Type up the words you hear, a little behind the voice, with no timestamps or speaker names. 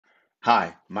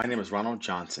Hi, my name is Ronald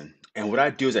Johnson, and what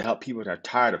I do is I help people that are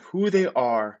tired of who they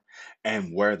are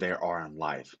and where they are in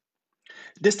life.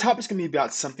 This topic is going to be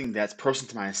about something that's personal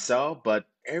to myself, but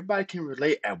everybody can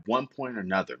relate at one point or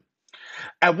another.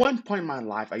 At one point in my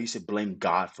life, I used to blame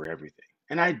God for everything,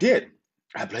 and I did.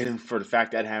 I blamed him for the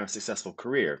fact that I didn't have a successful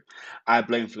career. I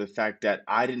blamed him for the fact that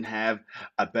I didn't have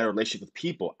a better relationship with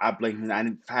people. I blamed him that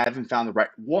I haven't found the right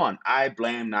one. I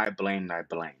blamed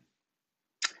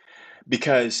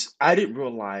because I didn't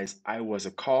realize I was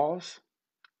a cause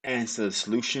and it's the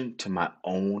solution to my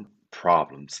own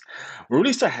problems. What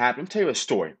really started happening, let me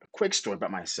tell you a quick story about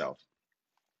myself.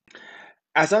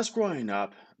 As I was growing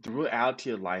up, the reality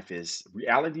to life is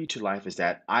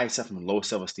that I suffer from low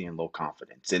self-esteem and low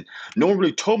confidence. And no one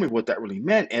really told me what that really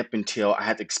meant up until I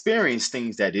had to experience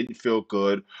things that didn't feel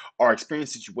good or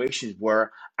experience situations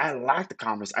where I lacked the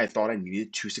confidence I thought I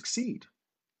needed to succeed.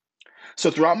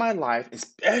 So throughout my life,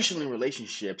 especially in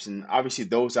relationships, and obviously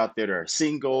those out there that are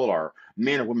single or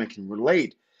men or women can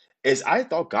relate, is I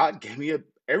thought God gave me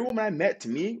every woman I met to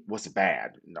me was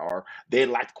bad or they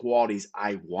lacked qualities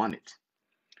I wanted.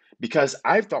 Because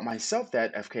I thought myself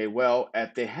that, okay, well,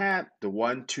 if they had the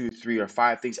one, two, three, or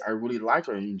five things I really liked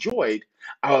or enjoyed,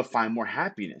 I would find more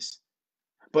happiness.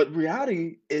 But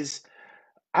reality is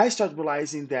I started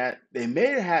realizing that they may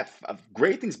have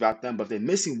great things about them, but if they're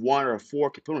missing one or four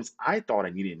components I thought I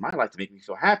needed in my life to make me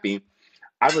feel happy.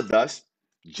 I would thus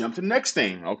jump to the next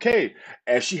thing. Okay,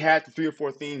 if she had the three or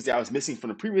four things that I was missing from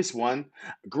the previous one,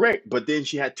 great. But then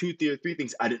she had two, three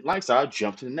things I didn't like, so I'll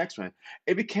jump to the next one.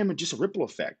 It became just a ripple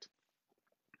effect.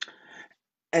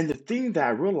 And the thing that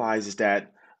I realized is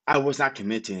that I was not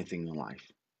committed to anything in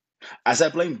life. As I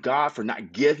blamed God for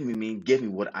not giving me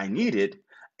what I needed,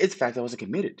 it's the fact I wasn't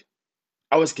committed.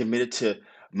 I was committed to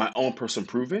my own personal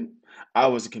improvement. I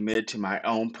was committed to my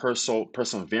own personal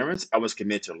adherence. I was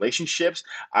committed to relationships.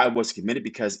 I was committed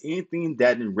because anything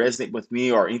that didn't resonate with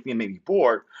me or anything that made me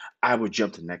bored, I would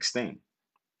jump to the next thing.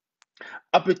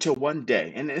 Up until one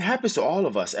day, and it happens to all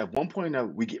of us. At one point,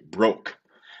 we get broke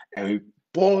and we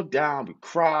boil down, we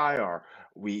cry, or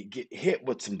we get hit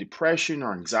with some depression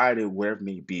or anxiety, whatever it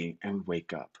may be, and we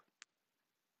wake up.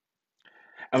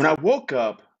 And when I woke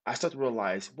up, I started to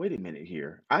realize, wait a minute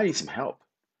here, I need some help.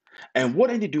 And what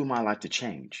I need to do in my life to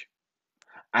change?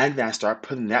 And then I start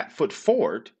putting that foot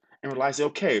forward and realize,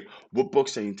 okay, what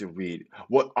books do I need to read?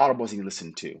 What audibles do I need to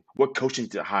listen to? What coaching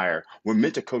to hire? What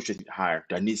mental coaches to hire?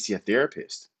 Do I need to see a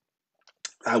therapist?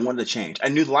 I wanted to change. I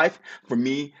knew life for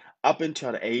me up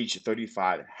until the age of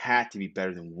 35 had to be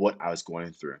better than what I was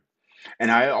going through. And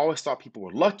I always thought people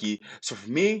were lucky. So for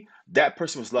me, that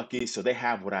person was lucky, so they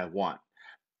have what I want.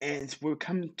 And we're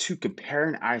coming to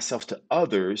comparing ourselves to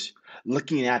others,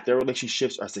 looking at their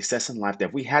relationships or success in life, that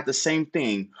if we had the same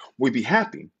thing, we'd be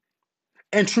happy.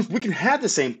 And truth, we can have the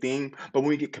same thing, but when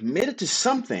we get committed to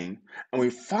something and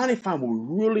we finally find what we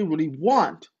really, really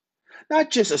want, not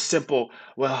just a simple,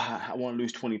 well, I want to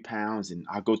lose 20 pounds and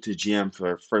I'll go to the gym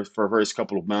for the first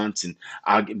couple of months and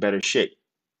I'll get in better shape.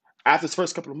 After the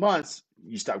first couple of months,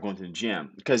 you stop going to the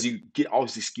gym because you get all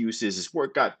these excuses. This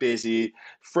work got busy,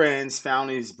 friends,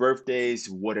 families, birthdays,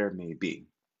 whatever it may be.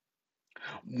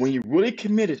 When you're really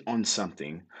committed on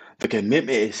something, the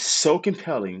commitment is so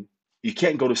compelling, you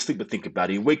can't go to sleep but think about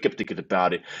it. You wake up thinking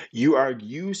about it. You are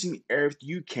using everything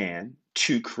you can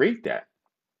to create that.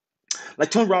 Like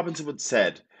Tony Robbins would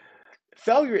said,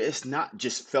 failure is not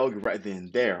just failure right then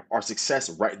and there, or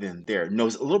success right then and there. No,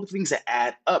 there's a little bit of things that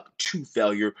add up to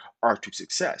failure or to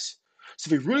success. So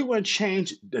if you really want to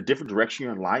change a different direction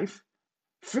in your life,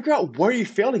 figure out where you're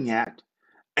failing at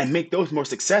and make those more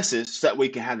successes so that way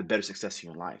you can have the better success in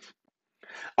your life.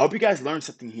 I hope you guys learned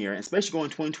something here, and especially going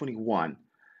 2021.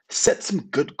 Set some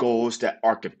good goals that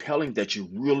are compelling, that you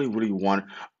really, really want,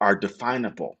 are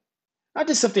definable. Not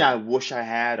just something I wish I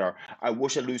had, or I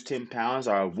wish I lose 10 pounds,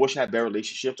 or I wish I had better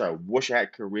relationships, or I wish I had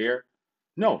a career.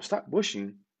 No, stop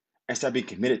wishing and start being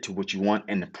committed to what you want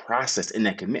in the process, in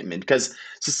that commitment. Because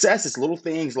success is little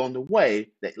things along the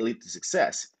way that lead to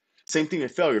success. Same thing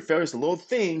with failure. Failure is the little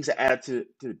things that add to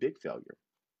the big failure.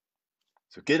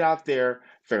 So get out there,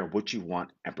 figure out what you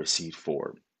want, and proceed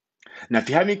forward. Now, if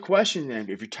you have any questions, and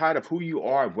if you're tired of who you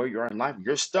are, where you are in life,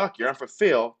 you're stuck, you're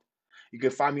unfulfilled, you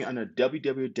can find me under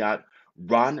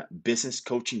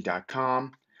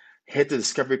www.ronbusinesscoaching.com. Hit the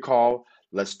discovery call.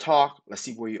 Let's talk. Let's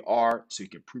see where you are so you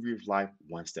can improve your life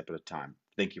one step at a time.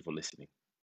 Thank you for listening.